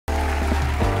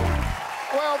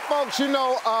Well, folks, you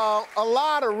know, a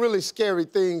lot of really scary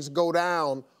things go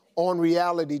down on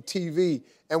reality TV.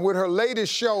 And with her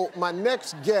latest show, my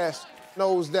next guest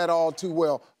knows that all too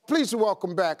well. Please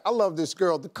welcome back, I love this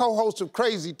girl, the co-host of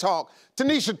Crazy Talk,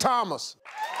 Tanisha Thomas.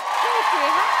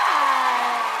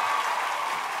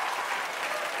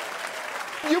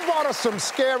 You brought us some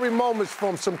scary moments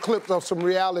from some clips of some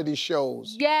reality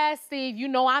shows. Yes, Steve. You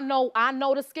know, I know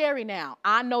the scary now.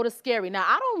 I know the scary. Now,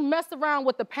 I don't mess around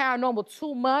with the paranormal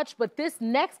too much, but this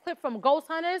next clip from Ghost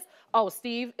Hunters, oh,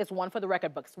 Steve, it's one for the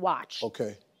record books. Watch.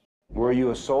 Okay. Were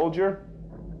you a soldier?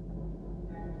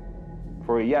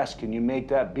 For a yes, can you make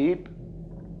that beep?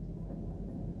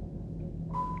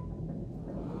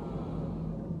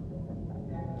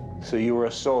 So you were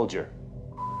a soldier.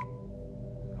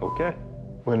 Okay.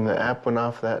 When the app went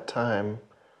off that time,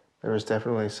 there was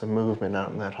definitely some movement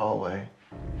out in that hallway.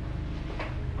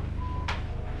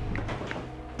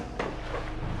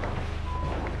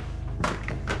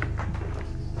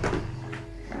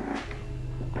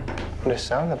 But it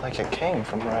sounded like it came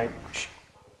from right...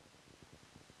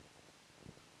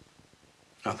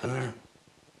 Nothing there.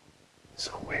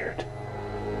 So weird.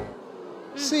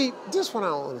 See, this one I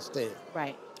don't understand.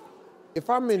 Right. If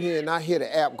I'm in here and I hear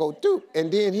the app go doop,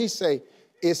 and then he say,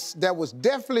 there was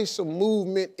definitely some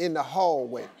movement in the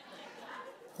hallway.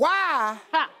 Why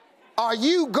are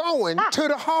you going to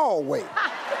the hallway?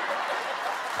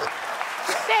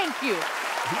 Thank you.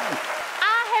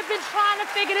 I have been trying to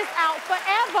figure this out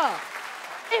forever.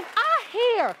 If I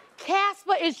hear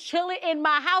Casper is chilling in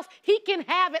my house, he can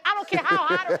have it. I don't care how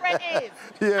high the rent is.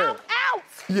 Yeah. I'm out.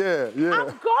 Yeah, yeah. I'm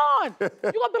gone.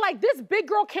 You're gonna be like, this big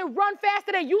girl can run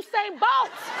faster than Usain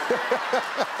Bolt.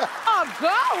 A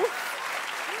ghost?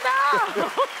 No.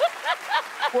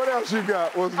 What else you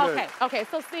got? What's next? Okay,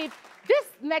 so Steve, this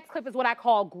next clip is what I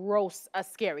call gross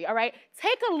scary, all right?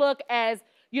 Take a look as,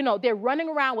 you know, they're running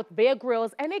around with Bear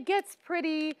Grylls and it gets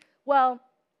pretty, well,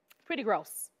 pretty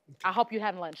gross. I hope you're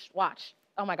having lunch. Watch.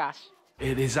 Oh my gosh.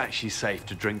 It is actually safe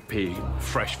to drink pee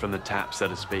fresh from the tap, so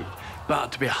to speak.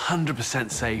 But to be 100%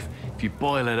 safe, if you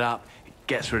boil it up, it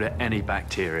gets rid of any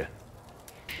bacteria.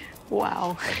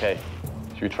 Wow. Okay,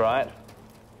 should we try it?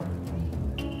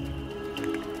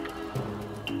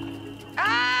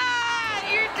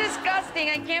 Ah, you're disgusting.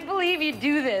 I can't believe you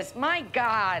do this. My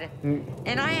God.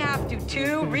 And I have to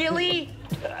too, really?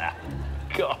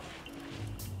 God.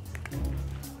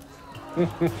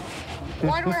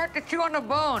 Why do I have to chew on the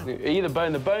bone? Eat the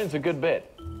bone. The bone's a good bit.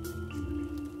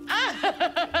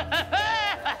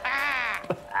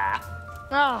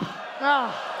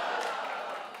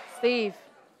 Steve.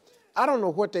 I don't know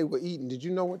what they were eating. Did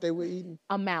you know what they were eating?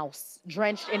 A mouse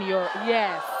drenched in your,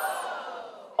 yes.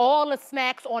 All the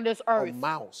snacks on this earth. A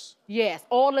mouse? Yes,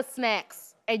 all the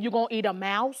snacks. And you're gonna eat a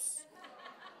mouse?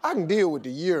 I can deal with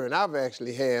the urine. I've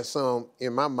actually had some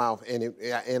in my mouth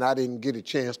and I didn't get a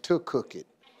chance to cook it.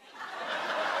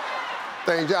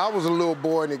 I was a little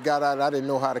boy and it got out. I didn't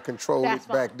know how to control it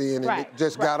back then, and it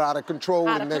just got out of control.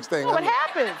 The next thing, what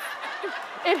happened?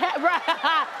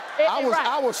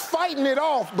 I was fighting it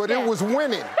off, but it was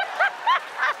winning.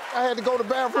 I had to go to the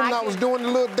bathroom and I was doing the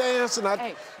little dance and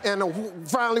I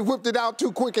finally whipped it out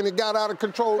too quick and it got out of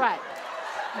control. Right.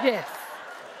 Yes.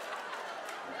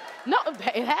 No,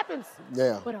 it happens.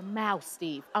 Yeah. But a mouse,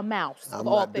 Steve, a mouse. I'm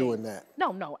not doing that.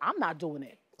 No, I'm not doing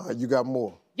it. You got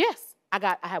more? Yes.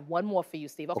 I have one more for you,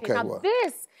 Steve. Okay, now what?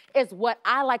 This is what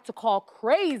I like to call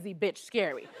crazy bitch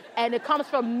scary. And it comes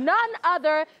from none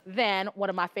other than one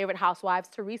of my favorite housewives,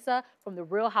 Teresa, from the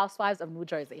Real Housewives of New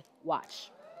Jersey. Watch.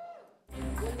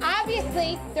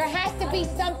 Obviously, there has to be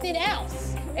something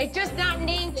else. It's just not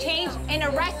name changed and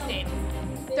arrested.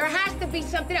 There has to be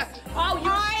something else. Oh, you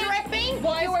were stripping?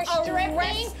 You were stripping?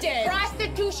 Arrested.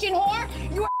 Prostitution whore?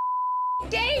 You were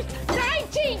Dave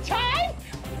 19 times?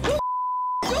 You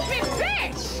stupid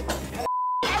bitch!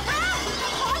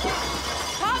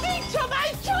 Coming to my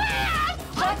trap!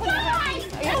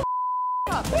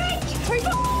 Bitch!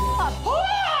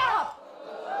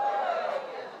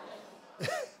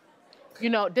 You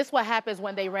know, this is what happens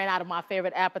when they ran out of my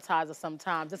favorite appetizer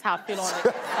sometimes. This is how I feel on the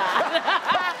inside.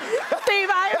 Steve,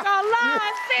 I ain't gonna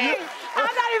lie, Steve.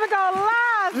 I'm not even gonna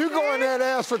lie, Steve. You go in there and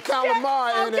ask for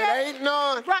calamari and it ain't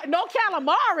none? Right, no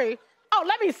calamari. Oh,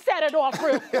 let me set it off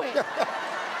real quick.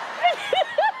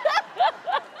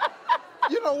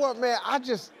 You know what, man?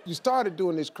 You started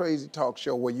doing this crazy talk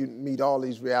show where you meet all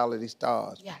these reality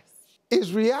stars. Yes.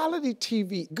 Is reality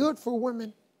TV good for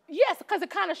women? Yes, because it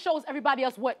kind of shows everybody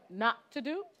else what not to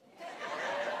do.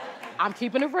 I'm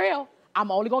keeping it real.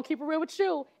 I'm only gonna keep it real with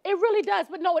you. It really does,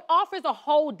 but no, it offers a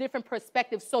whole different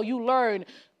perspective so you learn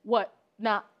what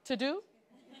not to do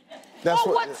or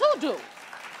what to do.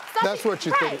 That's what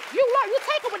you think. You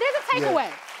take away. There's a takeaway.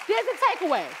 Yeah. There's a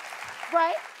takeaway,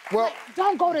 right? Well, like,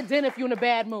 don't go to dinner if you're in a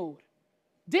bad mood.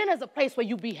 Dinner's a place where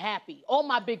you be happy. All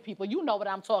my big people, you know what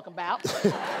I'm talking about.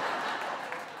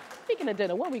 Speaking of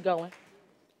dinner, where we going?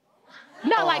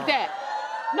 Not like that.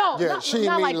 No, yeah, not, she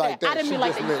not mean like that. I didn't mean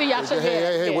like that. You see, I should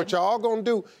Hey, what y'all gonna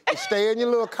do is stay in your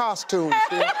little costumes.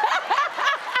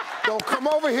 Don't come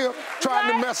over here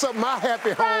trying to mess up my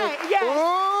happy home. Right, yeah.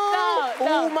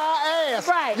 Ooh, my ass.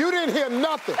 Right. You didn't hear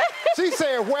nothing. She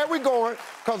said, where we going?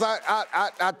 Because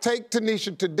I take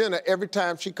Tanisha to dinner every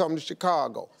time she comes to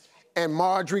Chicago. And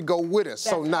Marjorie go with us.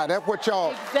 So now that's what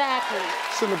y'all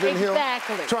should have been here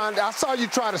trying to, I saw you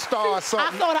try to start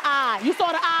something. I saw the eye. You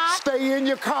saw the eye? Stay in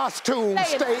your costume.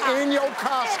 Stay in your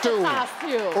costume.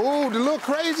 Ooh, the little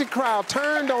crazy crowd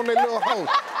turned on their little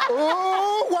host.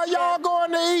 Ooh, where y'all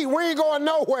going to eat? We ain't going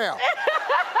nowhere.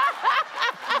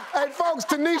 Hey, folks,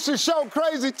 Tanisha's show,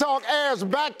 Crazy Talk, airs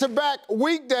back-to-back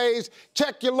weekdays.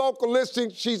 Check your local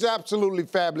listing. She's absolutely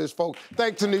fabulous, folks.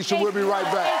 Thanks, Tanisha. We'll be right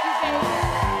back. Thank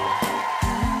you, baby.